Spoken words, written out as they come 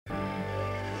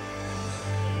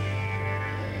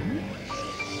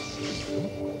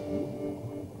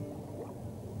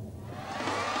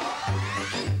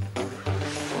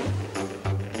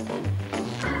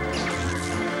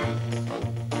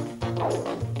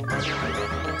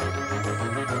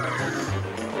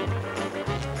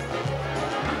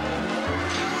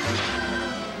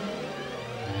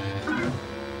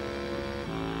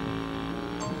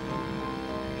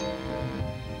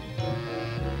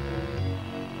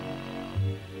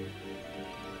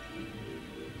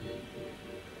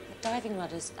Diving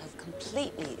rudders have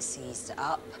completely seized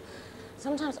up.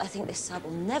 Sometimes I think this sub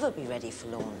will never be ready for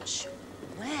launch.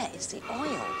 Where is the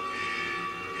oil?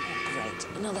 Oh,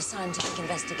 great. Another scientific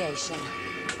investigation.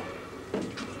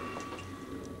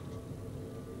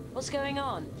 What's going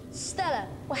on? Stella,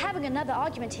 we're having another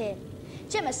argument here.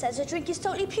 Gemma says the drink is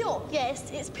totally pure.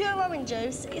 Yes, it's pure orange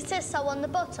juice. It says so on the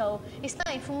bottle. It's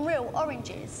made from real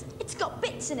oranges. It's got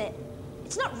bits in it.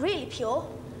 It's not really pure.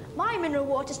 My mineral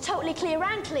water's totally clear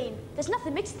and clean. There's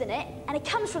nothing mixed in it, and it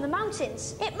comes from the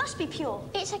mountains. It must be pure.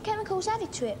 It's had chemicals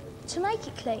added to it to make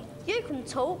it clean. You can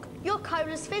talk. Your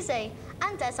cola's fizzy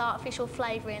and there's artificial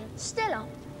flavouring. Stella,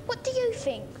 what do you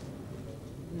think?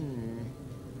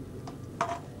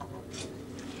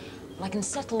 Well, I can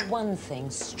settle one thing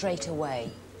straight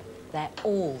away. They're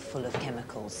all full of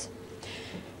chemicals.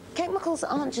 Chemicals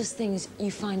aren't just things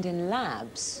you find in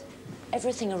labs.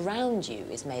 Everything around you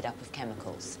is made up of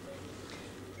chemicals.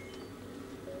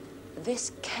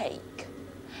 This cake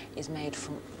is made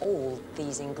from all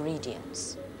these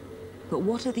ingredients. But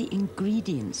what are the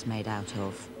ingredients made out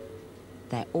of?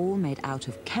 They're all made out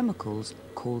of chemicals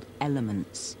called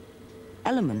elements.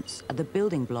 Elements are the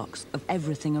building blocks of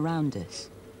everything around us.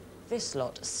 This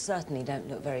lot certainly don't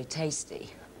look very tasty.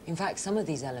 In fact, some of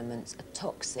these elements are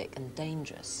toxic and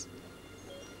dangerous.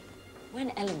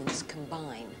 When elements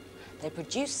combine, they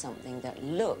produce something that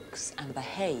looks and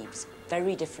behaves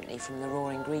very differently from the raw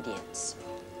ingredients.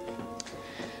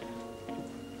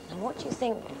 Now, what do you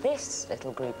think this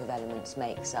little group of elements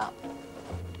makes up?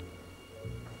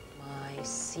 My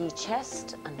sea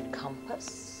chest and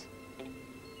compass.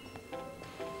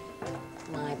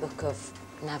 My book of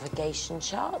navigation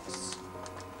charts.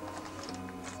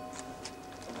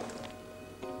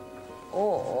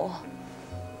 Or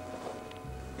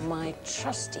my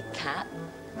trusty cat,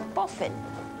 Boffin.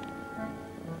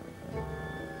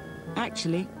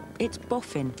 Actually, it's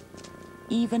boffin.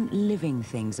 Even living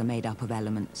things are made up of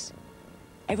elements.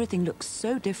 Everything looks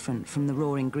so different from the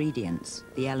raw ingredients,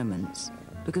 the elements,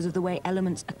 because of the way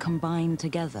elements are combined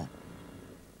together.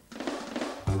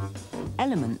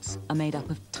 Elements are made up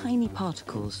of tiny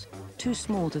particles, too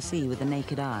small to see with the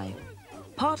naked eye.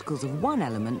 Particles of one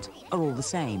element are all the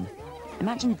same.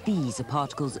 Imagine these are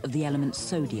particles of the element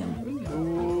sodium.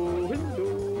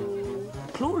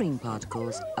 Chlorine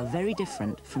particles are very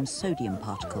different from sodium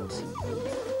particles.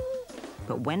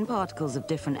 But when particles of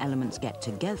different elements get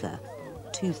together,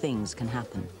 two things can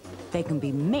happen. They can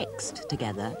be mixed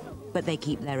together, but they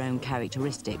keep their own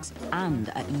characteristics and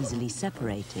are easily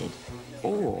separated.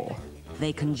 Or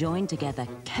they can join together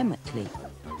chemically.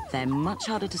 They're much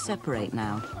harder to separate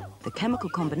now. The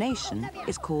chemical combination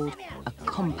is called a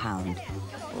compound.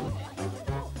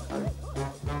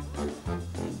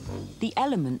 The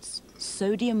elements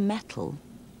sodium metal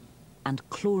and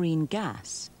chlorine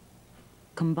gas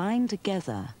combine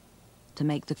together to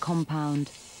make the compound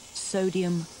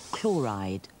sodium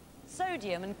chloride.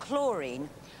 Sodium and chlorine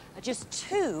are just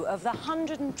two of the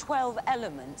 112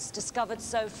 elements discovered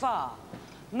so far.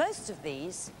 Most of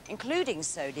these, including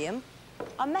sodium,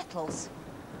 are metals.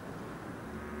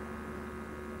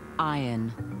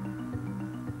 Iron,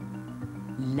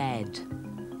 lead,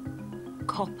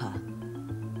 copper,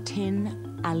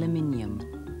 tin,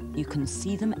 aluminium. You can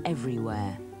see them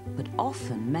everywhere, but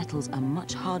often metals are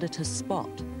much harder to spot.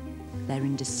 They're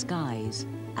in disguise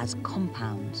as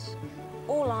compounds.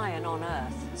 All iron on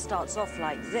Earth starts off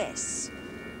like this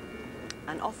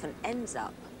and often ends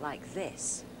up like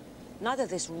this. Neither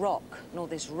this rock nor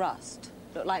this rust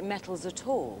look like metals at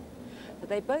all, but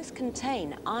they both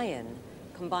contain iron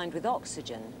combined with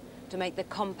oxygen to make the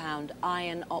compound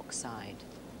iron oxide.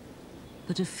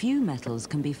 But a few metals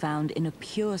can be found in a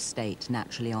pure state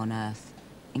naturally on Earth,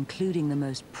 including the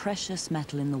most precious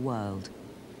metal in the world.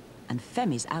 And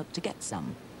Femi's out to get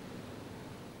some.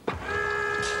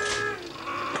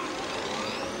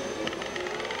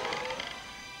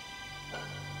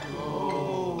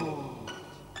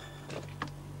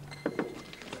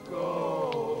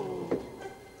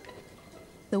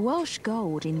 The Welsh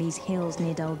gold in these hills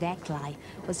near Dolgellau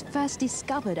was first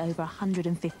discovered over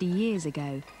 150 years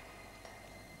ago.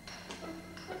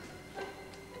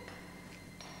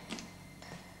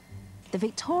 the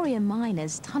Victorian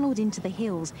miners tunnelled into the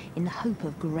hills in the hope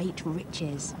of great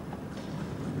riches.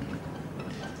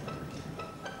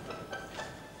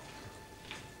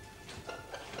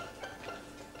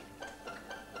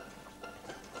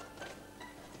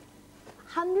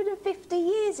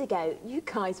 Years ago, you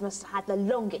guys must have had the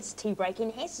longest tea break in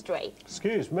history.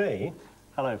 Excuse me.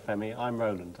 Hello, Femi. I'm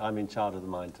Roland. I'm in charge of the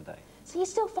mine today. So you're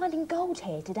still finding gold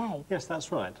here today? Yes, that's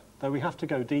right. Though we have to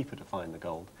go deeper to find the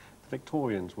gold. The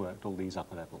Victorians worked all these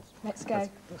upper levels. Let's go.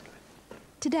 Let's go.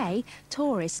 Today,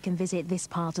 tourists can visit this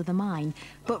part of the mine,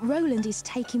 but Roland is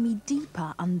taking me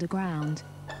deeper underground.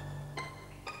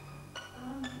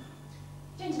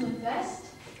 Gentlemen first.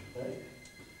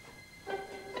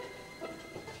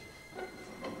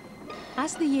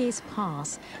 As the years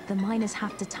pass, the miners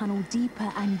have to tunnel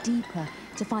deeper and deeper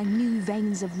to find new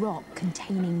veins of rock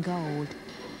containing gold.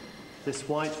 This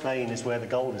white vein is where the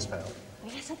gold is found.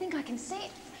 Yes, I think I can see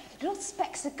it. Little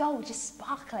specks of gold just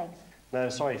sparkling. No,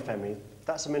 sorry, Femi.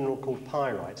 That's a mineral called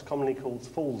pyrite, commonly called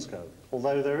fool's gold.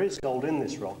 Although there is gold in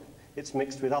this rock, it's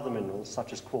mixed with other minerals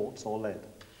such as quartz or lead.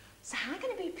 So how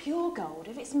can it be pure gold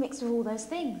if it's mixed with all those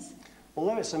things?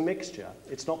 Although it's a mixture,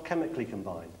 it's not chemically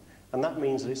combined, and that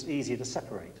means that it's easier to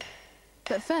separate.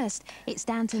 But first, it's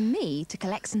down to me to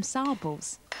collect some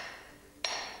samples.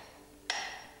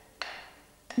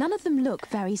 None of them look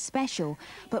very special,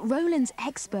 but Roland's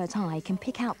expert eye can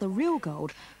pick out the real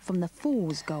gold from the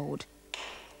fool's gold.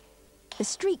 The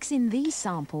streaks in these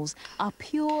samples are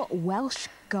pure Welsh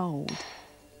gold.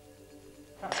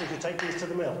 Perhaps we could take these to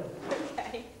the mill.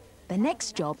 Okay. The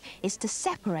next job is to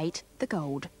separate the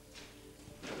gold.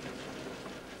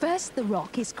 First, the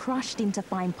rock is crushed into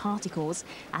fine particles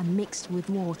and mixed with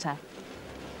water.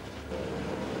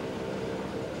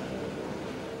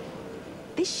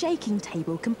 This shaking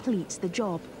table completes the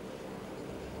job.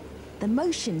 The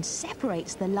motion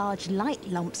separates the large light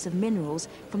lumps of minerals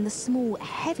from the small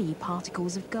heavy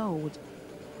particles of gold.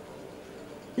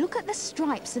 Look at the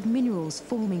stripes of minerals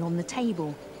forming on the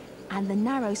table, and the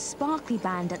narrow sparkly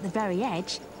band at the very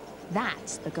edge,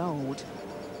 that's the gold.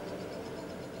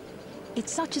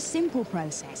 It's such a simple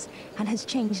process and has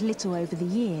changed little over the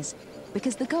years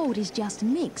because the gold is just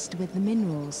mixed with the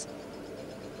minerals.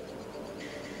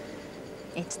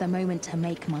 It's the moment to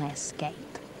make my escape.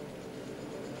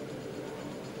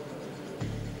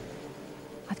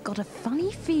 I've got a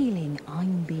funny feeling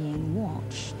I'm being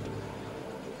watched.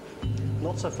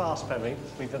 Not so fast, Femi.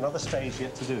 We've another stage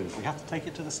yet to do. We have to take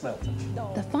it to the smelter.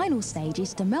 The final stage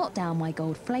is to melt down my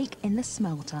gold flake in the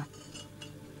smelter.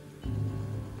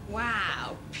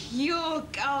 Wow, pure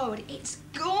gold. It's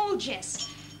gorgeous.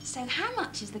 So how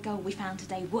much is the gold we found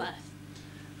today worth?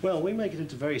 Well, we make it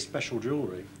into very special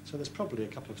jewellery, so there's probably a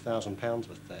couple of £1,000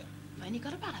 worth there. I've only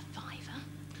got about a fiver.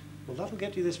 Well, that'll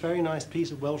get you this very nice piece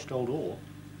of Welsh gold ore.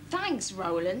 Thanks,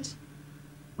 Roland.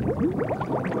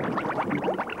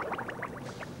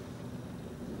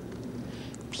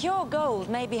 Pure gold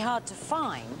may be hard to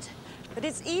find, but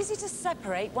it's easy to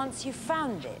separate once you've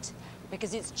found it,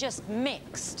 because it's just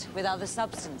mixed with other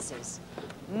substances.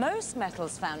 Most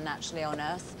metals found naturally on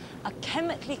Earth are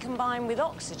chemically combined with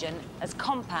oxygen as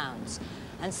compounds,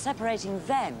 and separating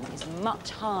them is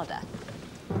much harder.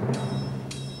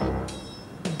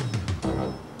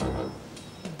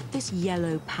 This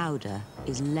yellow powder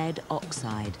is lead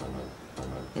oxide.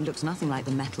 It looks nothing like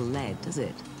the metal lead, does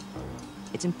it?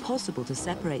 It's impossible to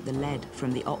separate the lead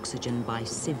from the oxygen by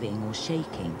sieving or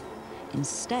shaking.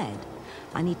 Instead,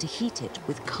 I need to heat it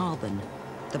with carbon,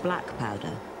 the black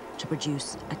powder, to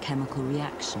produce a chemical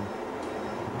reaction.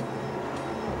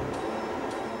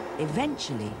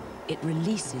 Eventually, it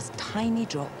releases tiny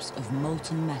drops of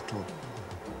molten metal,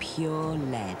 pure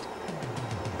lead.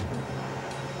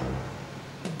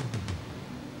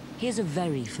 Here's a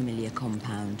very familiar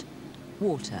compound,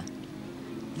 water.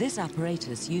 This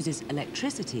apparatus uses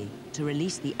electricity to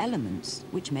release the elements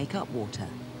which make up water.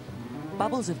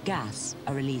 Bubbles of gas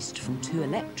are released from 2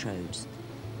 electrodes,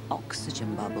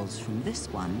 oxygen bubbles from this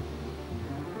one,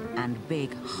 and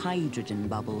big hydrogen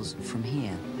bubbles from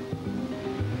here.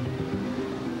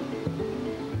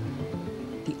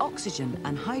 The oxygen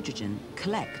and hydrogen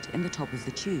collect in the top of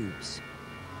the tubes.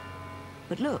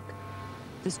 But look,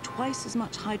 there's twice as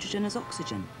much hydrogen as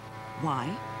oxygen. Why?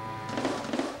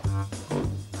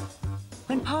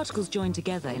 When particles join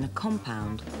together in a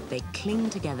compound, they cling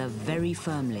together very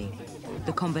firmly.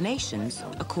 The combinations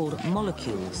are called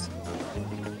molecules.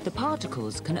 The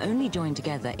particles can only join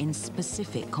together in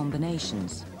specific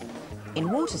combinations. In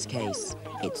water's case,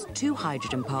 it's 2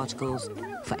 hydrogen particles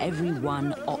for every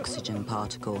 1 oxygen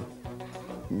particle.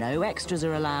 No extras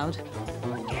are allowed.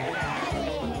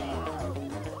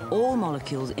 all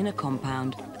molecules in a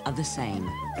compound are the same.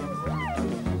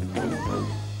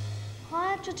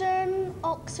 Hydrogen,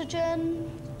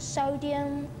 oxygen,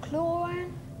 sodium,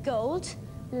 chlorine, Gold,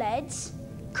 leads,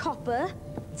 copper,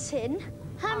 tin.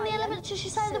 How many elements did she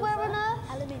say there were on Earth?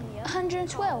 Aluminium.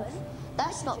 112.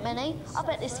 That's not many. I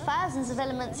bet there's thousands of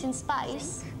elements in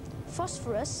space.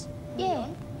 Phosphorus. Yeah,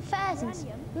 thousands.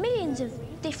 Millions of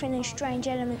different and strange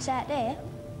elements out there.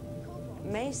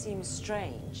 May seem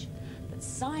strange, but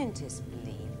scientists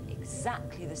believe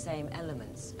exactly the same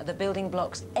elements are the building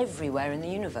blocks everywhere in the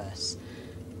universe.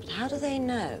 But how do they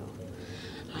know?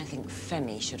 I think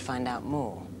Femi should find out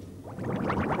more.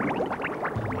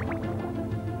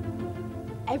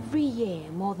 Every year,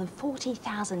 more than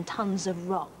 40,000 tons of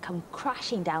rock come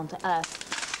crashing down to Earth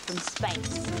from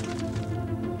space.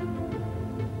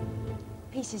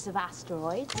 Pieces of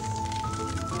asteroids,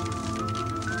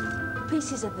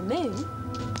 pieces of the moon,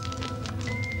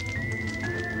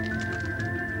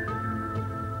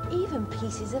 even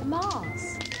pieces of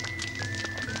Mars.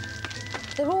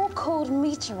 They're all called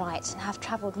meteorites and have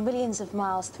travelled millions of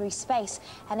miles through space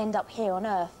and end up here on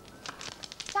Earth.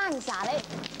 Thanks, Alec.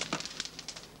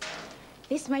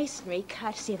 This masonry,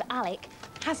 courtesy of Alec,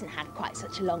 hasn't had quite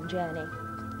such a long journey.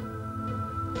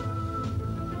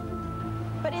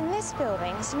 But in this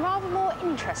building, some rather more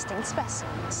interesting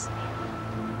specimens.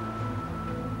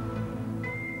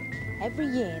 Every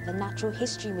year, the Natural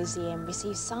History Museum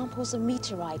receives samples of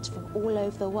meteorites from all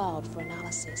over the world for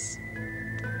analysis.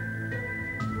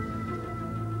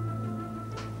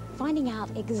 Finding out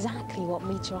exactly what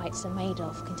meteorites are made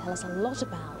of can tell us a lot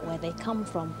about where they come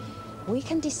from. We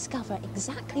can discover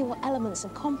exactly what elements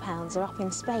and compounds are up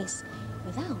in space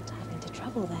without having to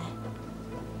travel there.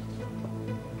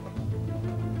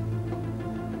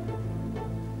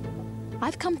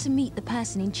 I've come to meet the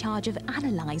person in charge of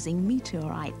analysing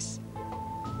meteorites.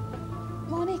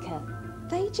 Monica,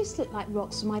 they just look like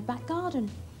rocks from my back garden.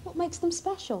 What makes them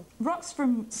special? Rocks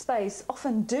from space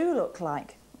often do look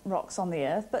like rocks on the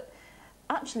Earth, but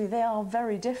actually they are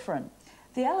very different.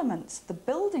 The elements, the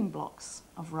building blocks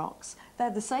of rocks,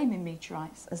 they're the same in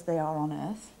meteorites as they are on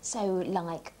Earth. So,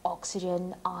 like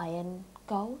oxygen, iron,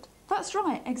 gold? That's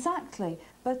right, exactly.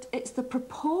 But it's the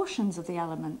proportions of the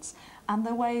elements and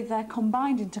the way they're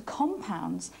combined into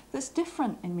compounds that's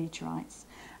different in meteorites.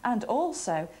 And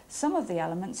also, some of the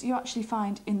elements you actually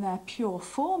find in their pure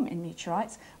form in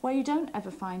meteorites, where you don't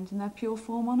ever find in their pure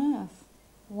form on Earth.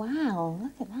 Wow,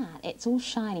 look at that. It's all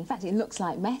shiny. In fact, it looks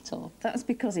like metal. That's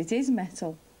because it is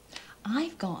metal.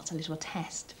 I've got a little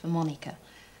test for Monica.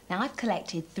 Now, I've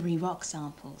collected 3 rock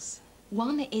samples.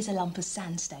 One is a lump of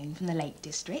sandstone from the Lake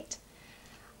District.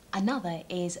 Another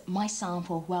is my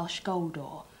sample of Welsh gold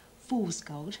ore, fool's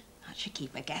gold. That should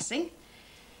keep her guessing.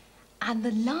 And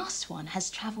the last one has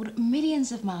travelled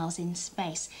millions of miles in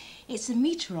space. It's a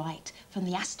meteorite from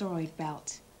the asteroid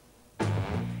belt.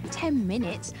 10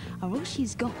 minutes are all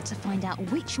she's got to find out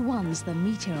which one's the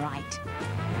meteorite.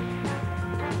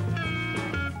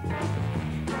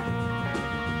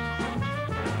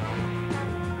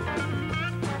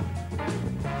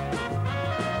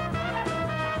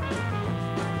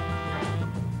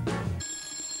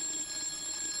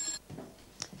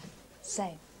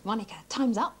 So, Monica,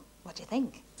 time's up. What do you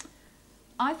think?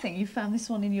 I think you found this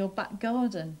one in your back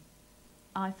garden.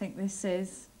 I think this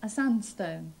is a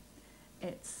sandstone.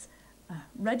 It's a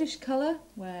reddish colour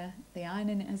where the iron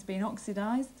in it has been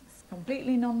oxidised. It's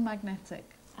completely non-magnetic.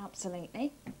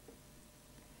 Absolutely.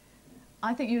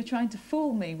 I think you were trying to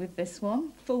fool me with this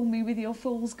one. Fool me with your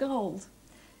fool's gold.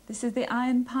 This is the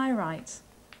iron pyrite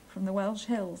from the Welsh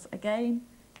Hills. Again,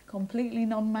 completely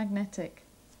non-magnetic.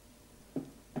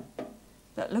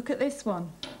 But look at this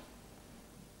one.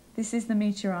 This is the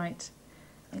meteorite.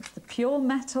 It's the pure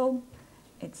metal.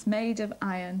 It's made of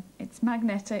iron. It's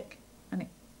magnetic. And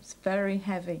it's very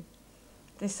heavy.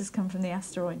 This has come from the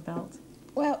asteroid belt.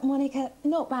 Well, Monica,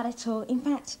 not bad at all. In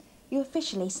fact, you're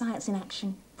officially science in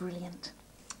action. Brilliant.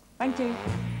 Thank you.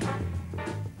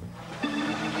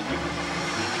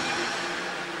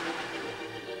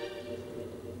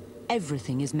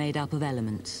 Everything is made up of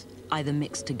elements, either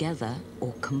mixed together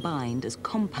or combined as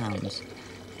compounds.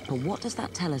 But what does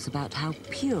that tell us about how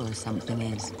pure something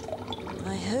is?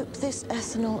 I hope this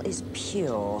ethanol is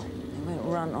pure. It won't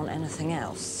run on anything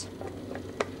else.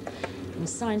 In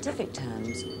scientific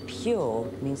terms, pure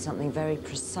means something very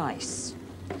precise.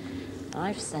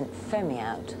 I've sent Femi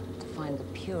out to find the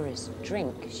purest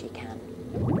drink she can.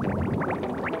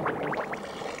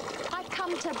 I've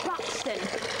come to Buxton.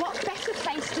 What better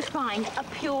place to find a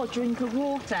pure drink of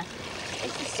water?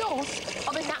 It's the source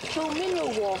of a natural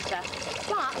mineral water.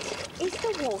 But is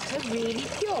the water really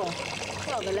pure?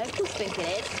 Well, the locals think it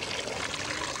is.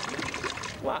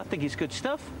 Well, I think it's good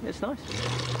stuff. It's nice.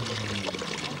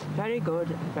 Very good,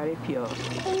 very pure.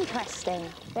 Interesting.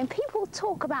 When people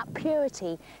talk about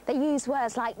purity, they use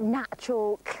words like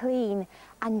natural, clean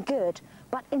and good.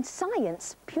 But in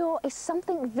science, pure is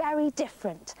something very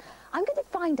different. I'm going to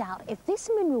find out if this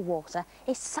mineral water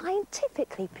is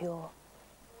scientifically pure.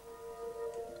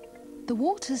 The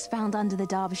water's found under the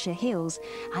Derbyshire Hills,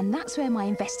 and that's where my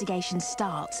investigation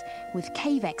starts, with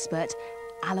cave expert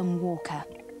Alan Walker.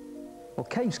 Well,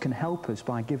 caves can help us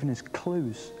by giving us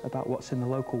clues about what's in the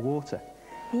local water.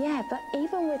 Yeah, but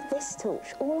even with this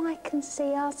torch, all I can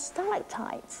see are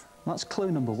stalactites. That's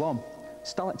clue number one.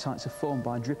 Stalactites are formed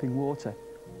by dripping water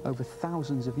over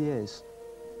thousands of years.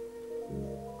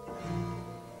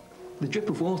 The drip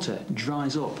of water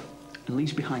dries up and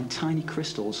leaves behind tiny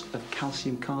crystals of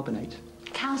calcium carbonate.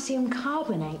 Calcium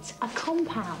carbonate, a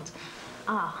compound.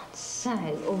 Ah, so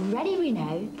already we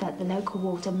know that the local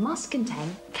water must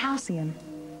contain calcium.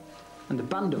 And the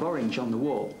band of orange on the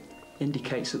wall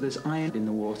indicates that there's iron in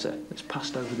the water that's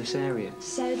passed over this area.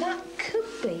 So that could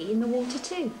be in the water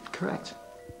too? Correct.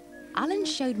 Alan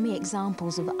showed me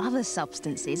examples of other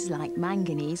substances like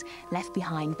manganese left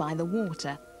behind by the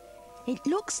water. It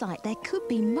looks like there could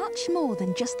be much more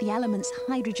than just the elements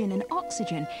hydrogen and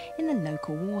oxygen in the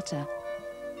local water.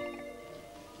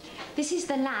 This is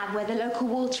the lab where the local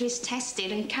water is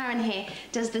tested, and Karen here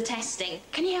does the testing.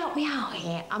 Can you help me out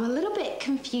here? I'm a little bit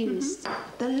confused.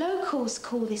 The locals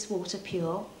call this water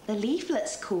pure. The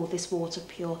leaflets call this water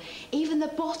pure. Even the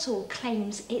bottle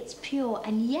claims it's pure,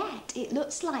 and yet it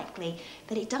looks likely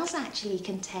that it does actually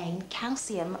contain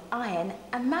calcium, iron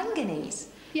and manganese.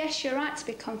 Yes, you're right to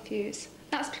be confused.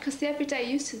 That's because the everyday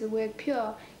use of the word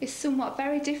pure is somewhat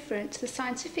very different to the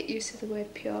scientific use of the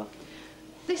word pure.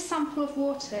 This sample of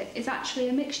water is actually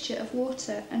a mixture of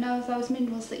water and all of those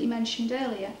minerals that you mentioned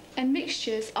earlier. And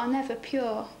mixtures are never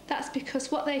pure. That's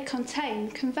because what they contain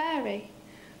can vary.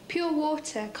 Pure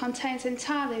water contains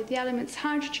entirely the elements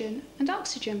hydrogen and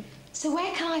oxygen. So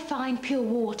where can I find pure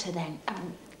water then?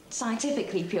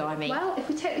 Scientifically pure, I mean. Well, if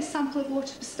we take this sample of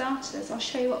water for starters, I'll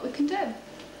show you what we can do.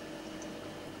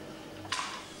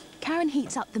 Karen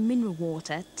heats up the mineral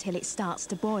water till it starts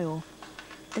to boil.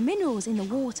 The minerals in the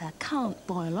water can't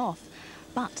boil off,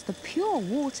 but the pure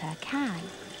water can.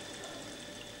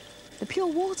 The pure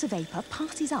water vapour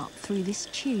passes up through this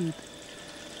tube.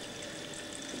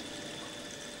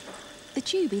 The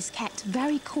tube is kept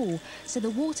very cool, so the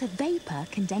water vapour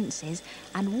condenses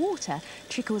and water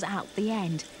trickles out the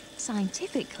end.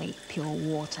 Scientifically pure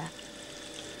water.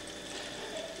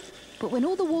 But when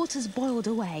all the water's boiled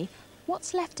away,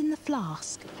 what's left in the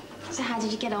flask? So how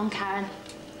did you get on, Karen?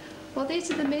 Well,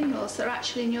 these are the minerals that are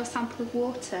actually in your sample of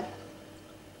water.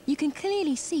 You can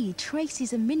clearly see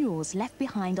traces of minerals left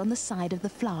behind on the side of the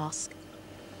flask.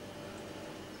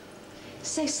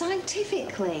 So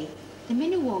scientifically, the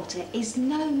mineral water is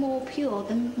no more pure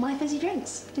than my fizzy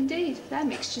drinks. Indeed, they're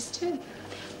mixtures too.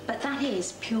 But that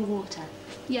is pure water.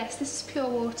 Yes, this is pure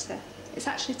water. It's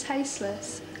actually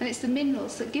tasteless, and it's the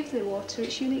minerals that give the water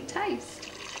its unique taste.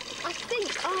 I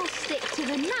think I'll stick to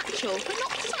the natural, but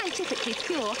not scientifically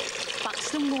pure,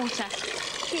 Buxton water.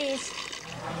 Cheers.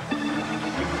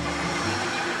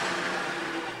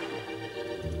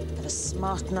 Better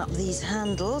smarten up these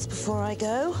handles before I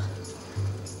go.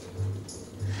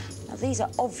 Now, these are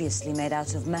obviously made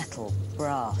out of metal,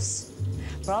 brass.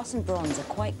 Brass and bronze are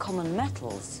quite common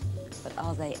metals, but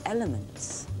are they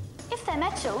elements? If they're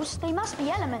metals, they must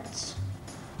be elements.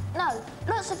 No,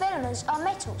 lots of elements are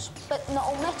metals, but not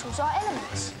all metals are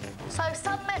elements. So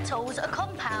some metals are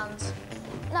compounds?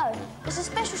 No, it's a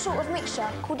special sort of mixture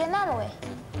called an alloy.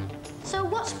 So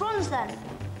what's bronze then?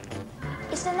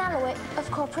 It's an alloy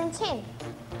of copper and tin.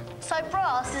 So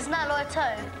brass is an alloy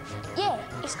too? Yeah,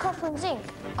 it's copper and zinc,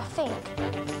 I think.